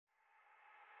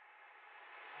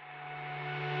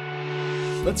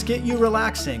Let's get you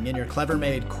relaxing in your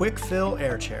CleverMade QuikFill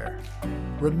AirChair.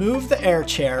 Remove the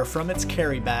AirChair from its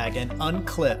carry bag and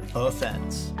unclip both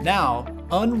ends. Now,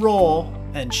 unroll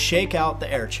and shake out the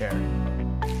AirChair.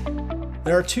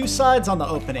 There are two sides on the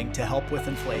opening to help with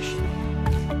inflation.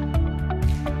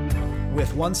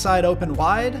 With one side open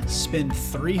wide, spin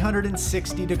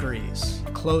 360 degrees.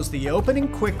 Close the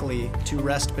opening quickly to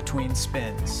rest between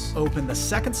spins. Open the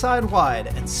second side wide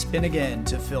and spin again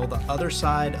to fill the other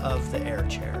side of the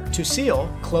AirChair. To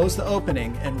seal, close the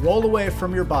opening and roll away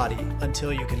from your body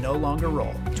until you can no longer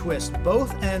roll. Twist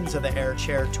both ends of the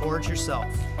AirChair towards yourself.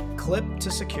 Clip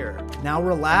to secure. Now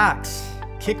relax.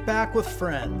 Kick back with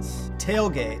friends.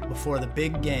 Tailgate before the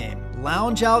big game.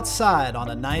 Lounge outside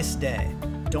on a nice day.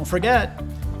 Don't forget,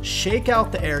 shake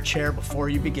out the AirChair before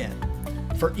you begin.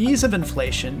 For ease of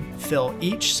inflation, fill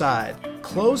each side.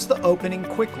 Close the opening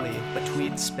quickly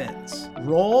between spins.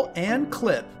 Roll and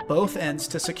clip both ends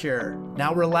to secure.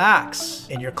 Now relax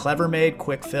in your CleverMade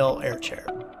QuikFill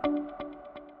AirChair.